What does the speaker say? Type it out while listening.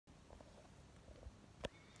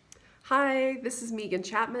Hi, this is Megan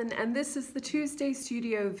Chapman, and this is the Tuesday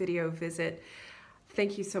Studio Video Visit.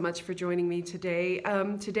 Thank you so much for joining me today.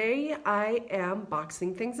 Today I am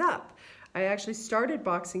boxing things up. I actually started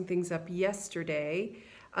boxing things up yesterday,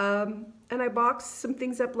 and I boxed some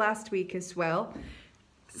things up last week as well.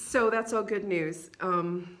 So that's all good news.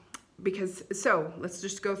 Let's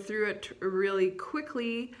just go through it really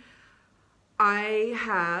quickly. I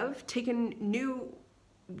have taken new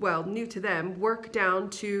to them, work down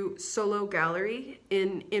to Solo Gallery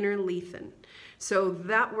in Inner Leithen. So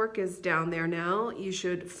that work is down there now. You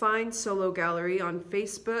should find Solo Gallery on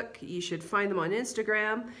Facebook. You should find them on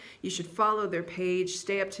Instagram. You should follow their page,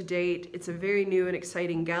 stay up to date. It's a very new and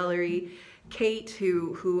exciting gallery. Kate,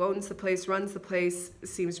 who owns the place, runs the place,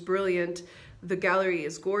 seems brilliant. The gallery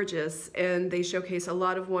is gorgeous, and they showcase a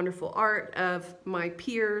lot of wonderful art of my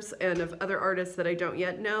peers and of other artists that I don't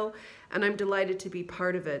yet know, and I'm delighted to be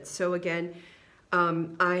part of it. So again,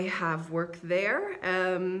 I have work there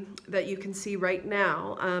that you can see right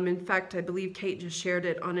now. In fact, I believe Kate just shared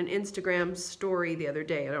it on an Instagram story the other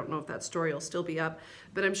day. I don't know if that story will still be up,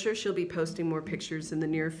 but I'm sure she'll be posting more pictures in the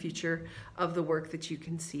near future of the work that you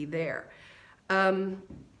can see there.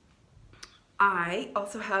 I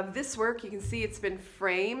also have this work. You can see it's been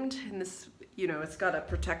framed, and this, it's got a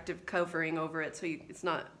protective covering over it, so it's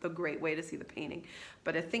not the great way to see the painting,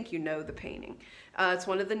 but I think you know the painting. It's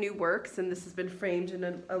one of the new works, and this has been framed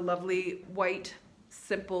in a lovely white,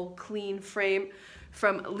 simple, clean frame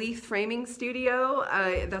from Leith Framing Studio.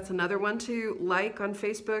 That's another one to like on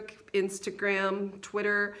Facebook, Instagram,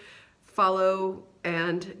 Twitter. Follow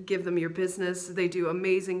and give them your business. They do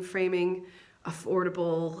amazing framing,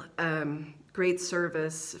 affordable, great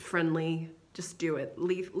service, friendly. Just do it.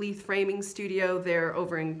 Leith Framing Studio, they're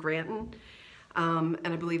over in Granton, and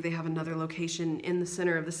I believe they have another location in the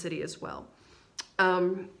center of the city as well.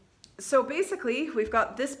 So basically, we've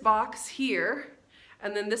got this box here,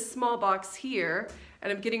 and then this small box here,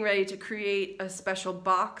 and I'm getting ready to create a special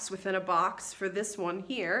box within a box for this one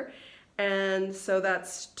here. And so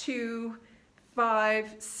that's 2,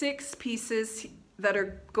 5, 6 pieces that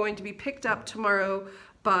are going to be picked up tomorrow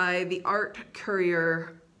by the Art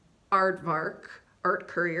Courier, Aardvark, Art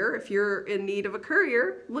Courier. If you're in need of a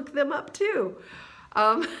courier, look them up too.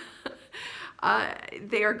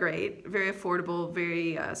 They are great, very affordable,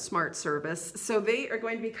 very smart service. So they are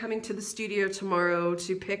going to be coming to the studio tomorrow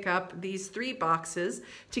to pick up these 3 boxes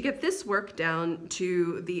to get this work down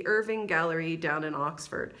to the Irving Gallery down in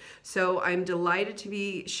Oxford. So I'm delighted to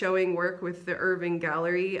be showing work with the Irving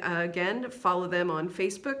Gallery. Again, follow them on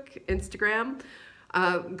Facebook, Instagram.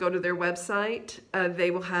 Go to their website.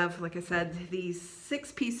 They will have, like I said, these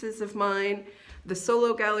 6 pieces of mine. The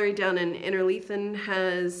Solo Gallery down in Inner Leithen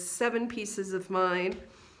has 7 pieces of mine.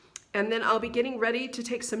 And then I'll be getting ready to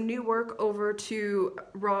take some new work over to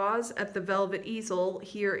Roz at the Velvet Easel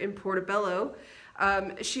here in Portobello.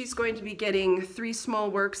 She's going to be getting 3 small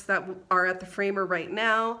works that are at the framer right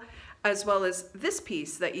now, as well as this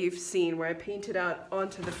piece that you've seen where I painted out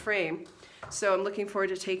onto the frame. So I'm looking forward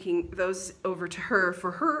to taking those over to her for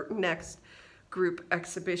her next group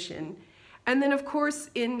exhibition. And then of course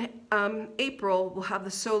in April, we'll have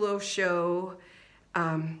the solo show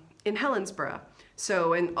in Helensburgh.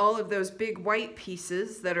 So, and all of those big white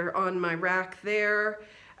pieces that are on my rack there,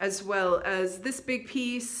 as well as this big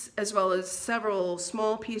piece, as well as several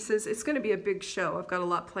small pieces. It's going to be a big show. I've got a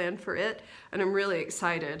lot planned for it, and I'm really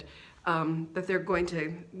excited that they're going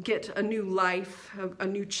to get a new life, a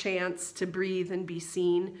new chance to breathe and be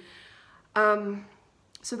seen.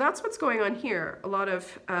 So that's what's going on here. A lot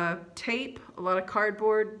of tape, a lot of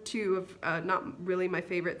cardboard, 2 of not really my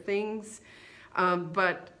favorite things,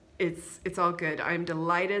 but it's all good. I'm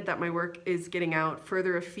delighted that my work is getting out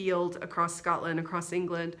further afield across Scotland, across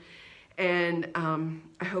England, and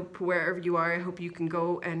I hope wherever you are, I hope you can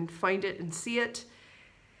go and find it and see it.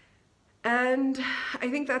 And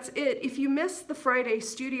I think that's it. If you missed the Friday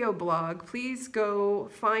studio blog, please go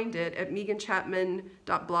find it at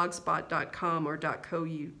meganchapman.blogspot.com or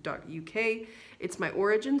 .co.uk. It's my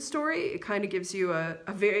origin story. It kind of gives you a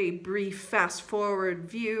very brief, fast-forward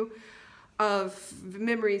view of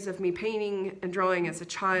memories of me painting and drawing as a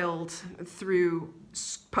child through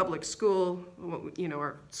public school,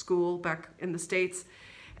 our school back in the States,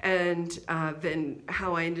 and then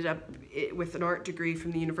how I ended up with an art degree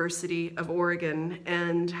from the University of Oregon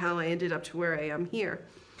and how I ended up to where I am here.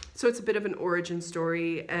 So it's a bit of an origin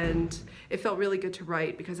story, and it felt really good to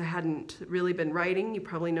write because I hadn't really been writing. You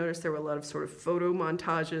probably noticed there were a lot of sort of photo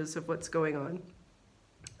montages of what's going on.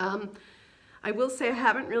 I will say I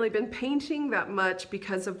haven't really been painting that much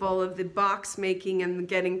because of all of the box making and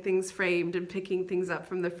getting things framed and picking things up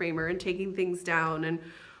from the framer and taking things down and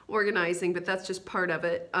organizing, but that's just part of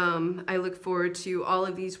it. I look forward to all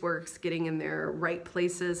of these works getting in their right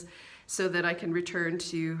places so that I can return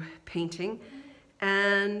to painting.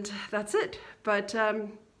 And that's it. But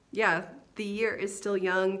yeah, the year is still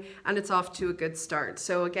young and it's off to a good start.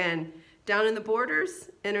 So again, down in the Borders,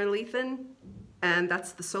 Innerleithen, and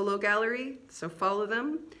that's the solo gallery, so follow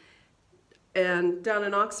them. And down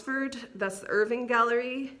in Oxford, that's the Irving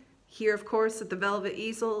Gallery. Here, of course, at the Velvet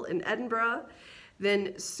Easel in Edinburgh.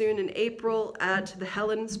 Then soon in April at the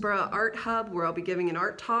Helensburgh Art Hub, where I'll be giving an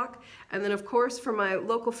art talk. And then, of course, for my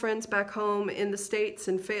local friends back home in the States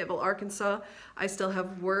in Fayetteville, Arkansas, I still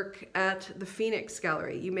have work at the Phoenix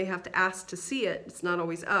Gallery. You may have to ask to see it. It's not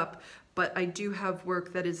always up, but I do have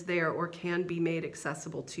work that is there or can be made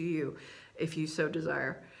accessible to you if you so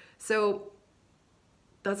desire. So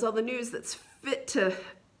that's all the news that's fit to,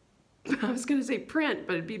 I was gonna say print,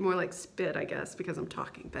 but it'd be more like spit, I guess, because I'm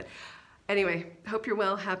talking. But anyway, hope you're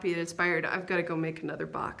well, happy, and inspired. I've got to go make another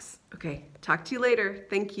box. Okay, talk to you later.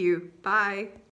 Thank you. Bye.